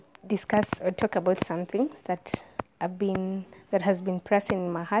discuss or talk about something that has been pressing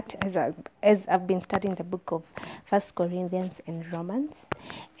in my heart as I've been studying the book of First Corinthians and Romans,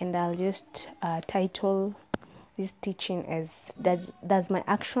 and I'll just title this teaching as does my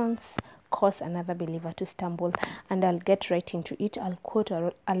actions cause another believer to stumble? And I'll get right into it. I'll quote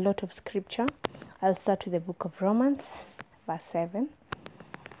a lot of scripture. I'll start with the book of Romans, verse 7.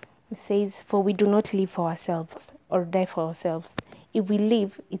 It says, "For we do not live for ourselves or die for ourselves. If we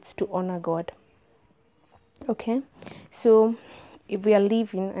live, it's to honor God." Okay, so if we are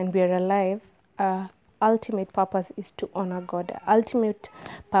living and we are alive, ultimate purpose is to honor God. Ultimate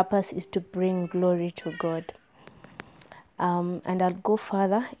purpose is to bring glory to God. And I'll go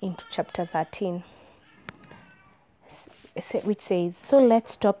further into chapter 13, which says, "So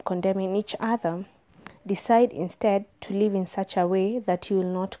let's stop condemning each other. Decide instead to live in such a way that you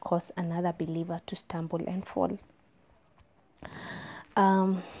will not cause another believer to stumble and fall."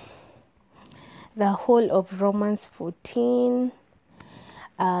 The whole of Romans 14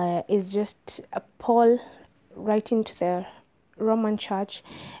 is just Paul writing to the Roman church,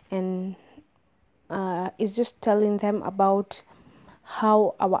 and is just telling them about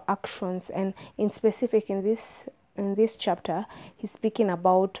how our actions, and in specific in this chapter, he's speaking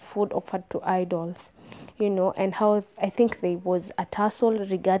about food offered to idols, and how I think there was a tussle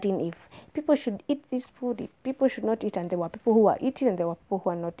regarding if people should eat this food, if people should not eat, and there were people who were eating and there were people who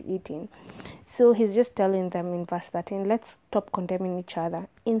were not eating. So he's just telling them in verse 13, let's stop condemning each other.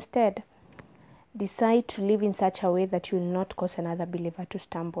 Instead, decide to live in such a way that you will not cause another believer to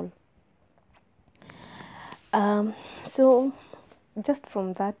stumble. So just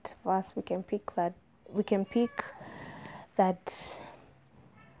from that verse we can pick that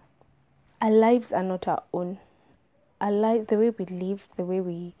our lives are not our own. Our lives, the way we live, the way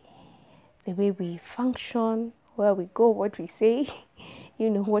we function, where we go, what we say,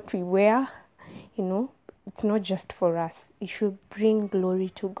 what we wear, it's not just for us. It should bring glory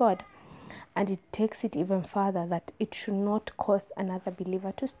to God. And it takes it even further, that it should not cause another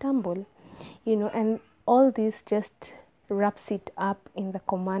believer to stumble, and all this just wraps it up in the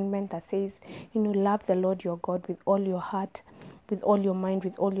commandment that says, love the Lord your God with all your heart, with all your mind,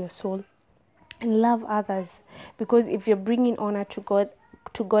 with all your soul, and love others. Because if you're bringing honor to God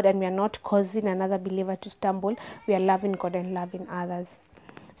and we are not causing another believer to stumble, we are loving God and loving others.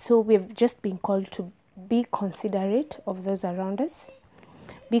 So we've just been called to be considerate of those around us,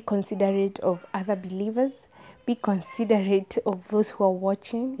 be considerate of other believers, be considerate of those who are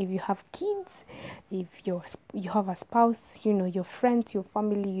watching. If you have kids, if you have a spouse, your friends, your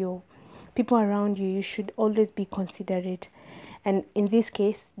family, your people around you, you should always be considerate. And in this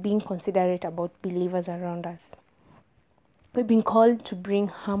case, being considerate about believers around us. We've been called to bring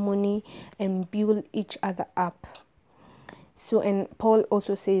harmony and build each other up. So, and Paul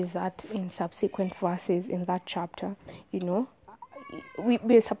also says that in subsequent verses in that chapter,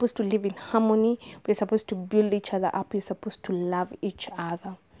 we're supposed to live in harmony. We're supposed to build each other up. We're supposed to love each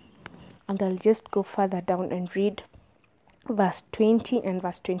other. And I'll just go further down and read verse 20 and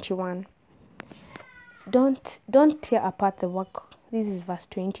verse 21. Don't tear apart the work. This is verse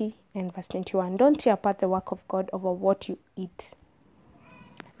 20 and verse 21. Don't tear apart the work of God over what you eat.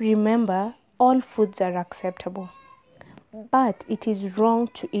 Remember, all foods are acceptable, but it is wrong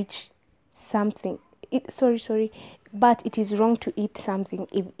to eat something. But it is wrong to eat something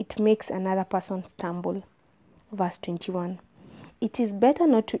if it makes another person stumble. Verse 21. It is better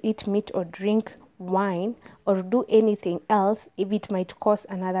not to eat meat or drink wine or do anything else if it might cause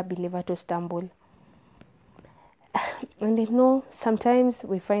another believer to stumble. And sometimes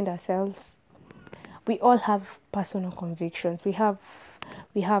we find ourselves, we all have personal convictions. We have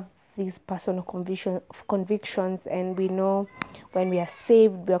these personal convictions, and we know when we are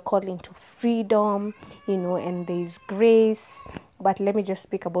saved, we are called into freedom, and there is grace. But let me just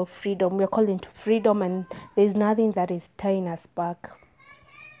speak about freedom. We are called into freedom, and there is nothing that is tying us back.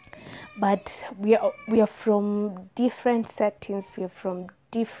 But we are from different settings. We are from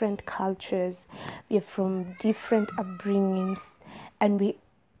different cultures. We are from different upbringings, and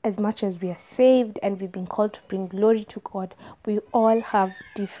as much as we are saved and we've been called to bring glory to God, we all have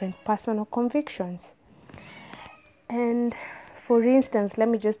different personal convictions. And for instance, let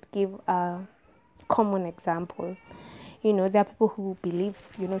me just give a common example. There are people who believe,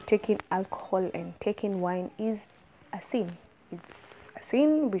 taking alcohol and taking wine is a sin. It's a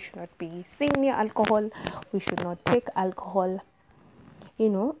sin. We should not be seen near alcohol. We should not take alcohol,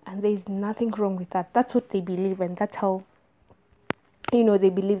 and there is nothing wrong with that. That's what they believe, and that's how they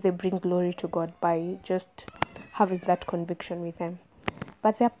believe they bring glory to God by just having that conviction with them.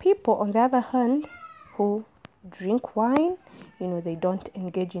 But there are people, on the other hand, who drink wine, they don't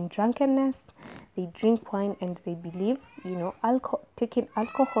engage in drunkenness. They drink wine and they believe, taking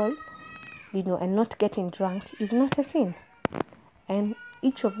alcohol, and not getting drunk is not a sin. And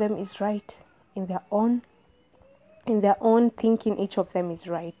each of them is right in their own thinking. Each of them is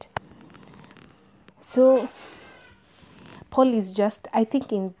right. So Paul is just, I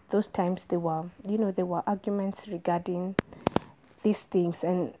think in those times there were arguments regarding these things,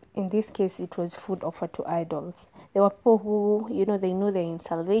 and in this case it was food offered to idols. There were people who, they know they're in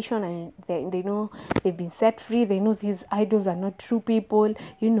salvation, and they know they've been set free. They know these idols are not true people.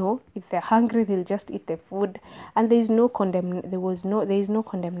 If they're hungry, they'll just eat the food, and there is no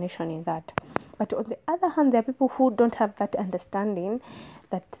condemnation in that. But on the other hand, there are people who don't have that understanding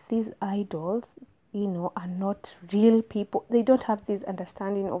that these idols, are not real people. They don't have this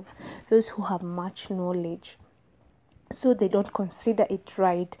understanding of those who have much knowledge. So they don't consider it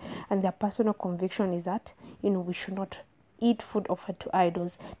right, and their personal conviction is that, we should not eat food offered to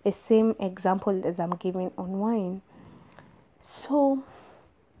idols. The same example as I'm giving on wine. So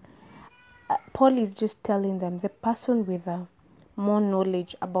Paul is just telling them the person with more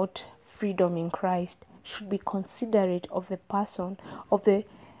knowledge about freedom in Christ should be considerate of the person, of the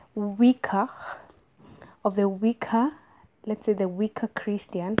weaker, let's say the weaker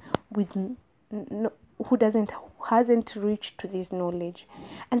Christian who hasn't reached to this knowledge.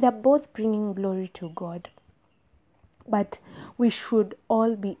 And they're both bringing glory to God. But we should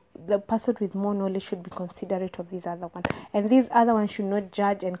all be, the person with more knowledge should be considerate of this other one, and this other one should not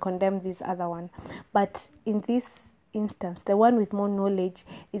judge and condemn this other one. But in this instance, the one with more knowledge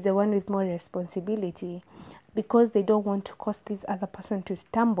is the one with more responsibility, because they don't want to cause this other person to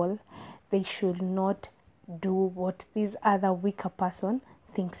stumble. They should not do what this other weaker person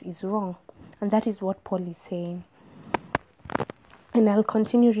thinks is wrong. And that is what Paul is saying. And I'll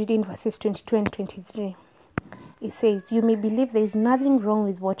continue reading verses 22 and 23. It says, "You may believe there is nothing wrong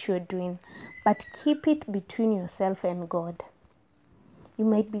with what you are doing, but keep it between yourself and God." You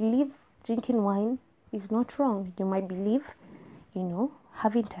might believe drinking wine is not wrong. You might believe,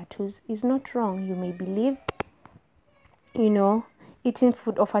 having tattoos is not wrong. You may believe, eating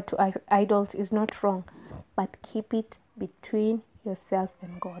food offered to idols is not wrong, but keep it between yourself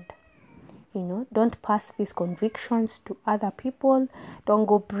and God. Don't pass these convictions to other people. Don't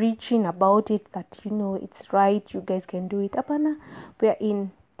go preaching about it that, it's right, you guys can do it. Apana, we are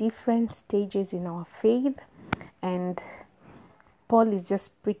in different stages in our faith, and Paul is just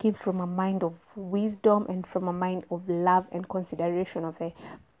speaking from a mind of wisdom and from a mind of love and consideration of the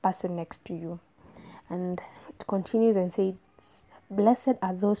person next to you. And it continues and says, "Blessed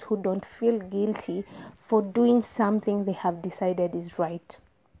are those who don't feel guilty for doing something they have decided is right."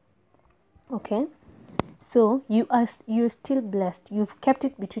 Okay, so you're still blessed. You've kept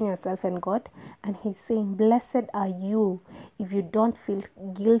it between yourself and God, and he's saying, blessed are you if you don't feel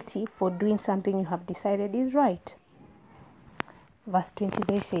guilty for doing something you have decided is right. Verse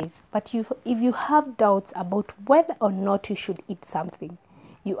 23 says, "But if you have doubts about whether or not you should eat something,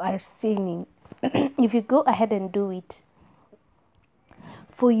 you are sinning if you go ahead and do it,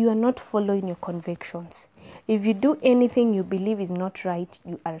 for you are not following your convictions. If you do anything you believe is not right,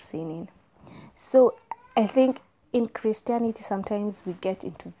 you are sinning." So I think in Christianity sometimes we get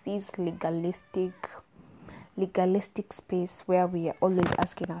into this legalistic space where we are always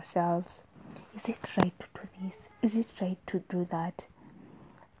asking ourselves, is it right to do this? Is it right to do that?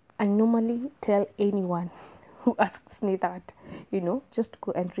 I normally tell anyone who asks me that, just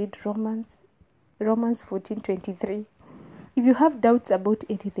go and read Romans 14:23. If you have doubts about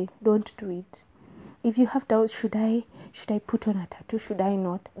anything, don't do it. If you have doubts, should I put on a tattoo? Should I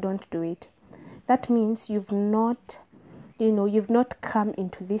not? Don't do it. That means you've not come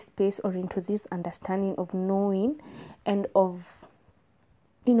into this space or into this understanding of knowing and of,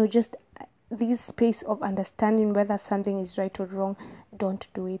 just this space of understanding whether something is right or wrong. Don't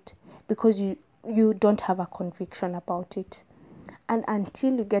do it, because you don't have a conviction about it. And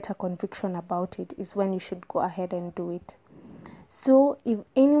until you get a conviction about it is when you should go ahead and do it. So if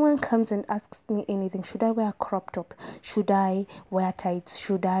anyone comes and asks me anything, should I wear a crop top? Should I wear tights?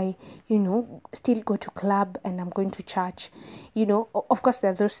 Should I, still go to club and I'm going to church? Of course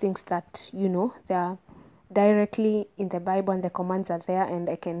there's those things that, they're directly in the Bible and the commands are there, and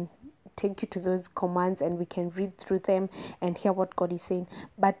I can take you to those commands and we can read through them and hear what God is saying.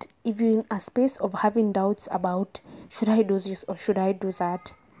 But if you're in a space of having doubts about, should I do this or should I do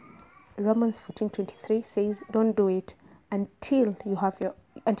that? Romans 14:23 says, don't do it until you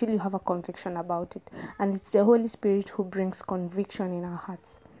have a conviction about it, and it's the Holy Spirit who brings conviction in our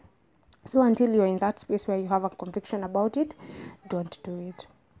hearts. So until you're in that space where you have a conviction about it, don't do it.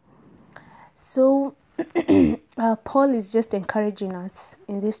 So Paul is just encouraging us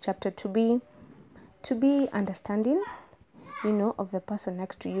in this chapter to be understanding, of the person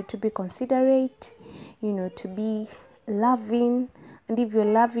next to you, to be considerate, to be loving. And if you're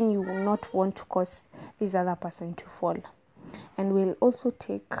loving, you will not want to cause this other person to fall. And we'll also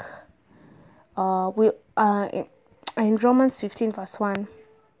take in Romans 15 verse 1,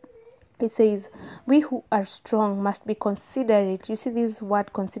 it says, we who are strong must be considerate. You see, this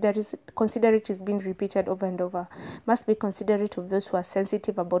word considerate is being repeated over and over. Must be considerate of those who are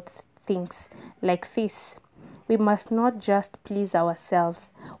sensitive about things like this. We must not just please ourselves.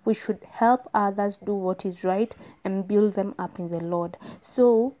 We should help others do what is right and build them up in the Lord.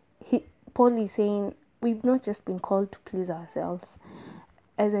 So Paul is saying we've not just been called to please ourselves.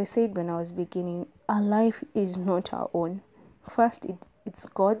 As I said when I was beginning, our life is not our own. First, it's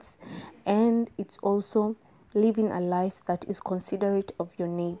God's, and it's also living a life that is considerate of your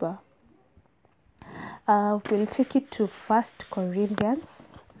neighbor. We'll take it to 1 Corinthians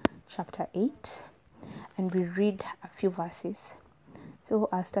chapter 8, and we read a few verses. So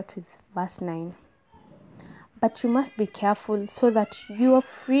I'll start with verse 9. But you must be careful so that your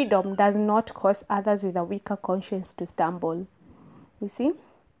freedom does not cause others with a weaker conscience to stumble. You see,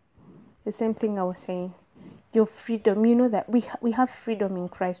 the same thing I was saying. Your freedom, that we have freedom in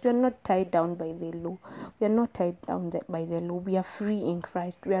Christ. We are not tied down by the law. We are not tied down by the law. We are free in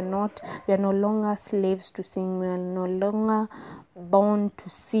Christ. We are no longer slaves to sin. We are no longer bound to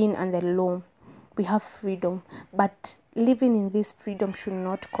sin and the law. We have freedom, but living in this freedom should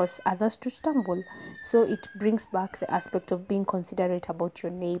not cause others to stumble. So it brings back the aspect of being considerate about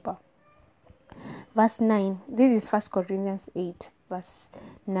your neighbor. Verse 9, this is 1 Corinthians 8, verse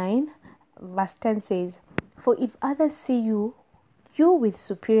 9. Verse 10 says, for if others see you with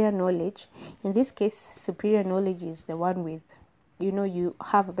superior knowledge, in this case, superior knowledge is the one with, you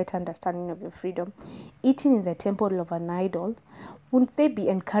have a better understanding of your freedom, eating in the temple of an idol, wouldn't they be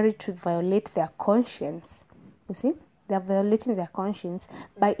encouraged to violate their conscience? You see, they are violating their conscience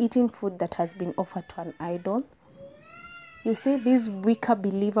by eating food that has been offered to an idol. You see, this weaker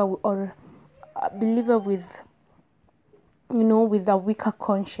believer or a believer with a weaker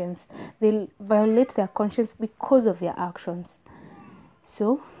conscience, they'll violate their conscience because of their actions.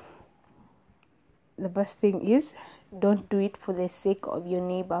 So the best thing is, don't do it for the sake of your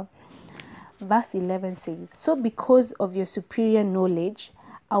neighbor. Verse 11 says, so because of your superior knowledge,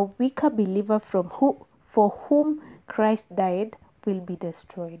 a weaker believer for whom Christ died will be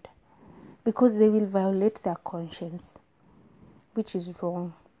destroyed, because they will violate their conscience, which is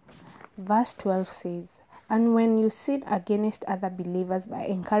wrong. Verse 12 says, and when you sin against other believers by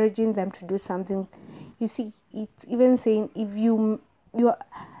encouraging them to do something, you see, it's even saying if you are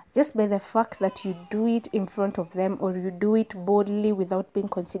just by the fact that you do it in front of them, or you do it boldly without being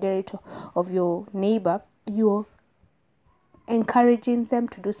considerate of your neighbor, you're encouraging them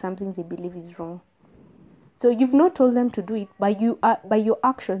to do something they believe is wrong. So you've not told them to do it, by your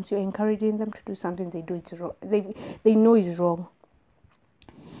actions, you're encouraging them to do something they do it wrong. They know is wrong.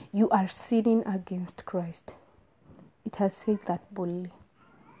 You are sinning against Christ. It has said that boldly.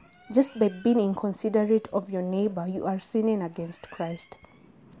 Just by being inconsiderate of your neighbor, you are sinning against Christ.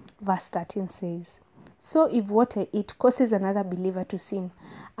 Verse 13 says, so if what I eat causes another believer to sin,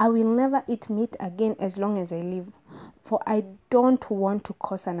 I will never eat meat again as long as I live, for I don't want to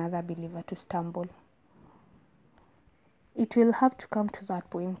cause another believer to stumble. It will have to come to that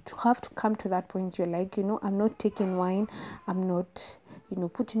point. You're like, I'm not taking wine. I'm not,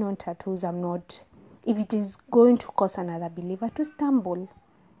 putting on tattoos. I'm not, if it is going to cause another believer to stumble.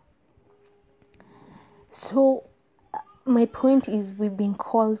 So my point is, we've been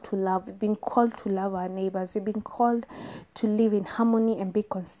called to love. We've been called to love our neighbors. We've been called to live in harmony and be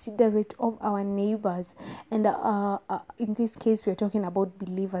considerate of our neighbors. And in this case, we're talking about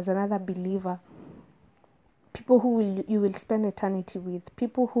believers, another believer. People who you will spend eternity with,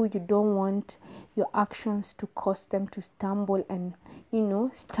 people who you don't want your actions to cause them to stumble, and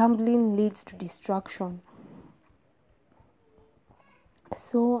stumbling leads to destruction.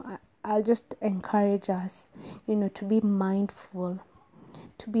 So I'll just encourage us, to be mindful,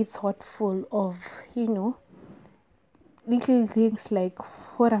 to be thoughtful of, little things like,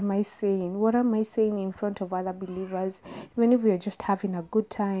 what am I saying? What am I saying in front of other believers? Even if we're just having a good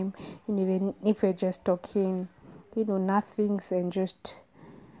time, and even if we're just talking, nothings, and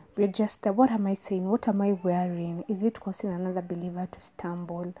we're just there. What am I saying? What am I wearing? Is it causing another believer to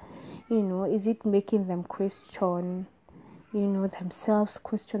stumble? Is it making them question, themselves,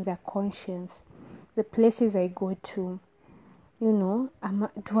 question their conscience? The places I go to, do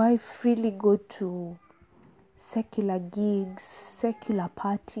I freely go to secular gigs, secular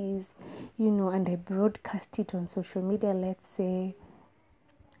parties, and I broadcast it on social media, let's say,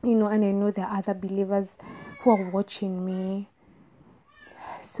 and I know there are other believers who are watching me.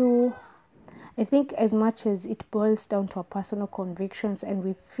 So I think as much as it boils down to our personal convictions and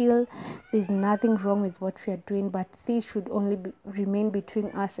we feel there's nothing wrong with what we are doing, but these should only remain between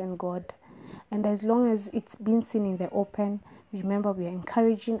us and God. And as long as it's been seen in the open, remember we are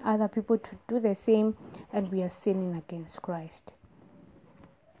encouraging other people to do the same, and we are sinning against Christ.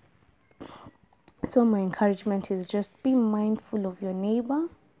 So my encouragement is just be mindful of your neighbor,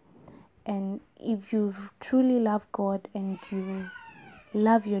 and if you truly love God and you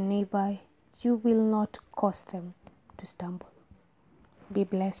love your neighbor, you will not cause them to stumble. Be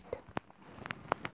blessed.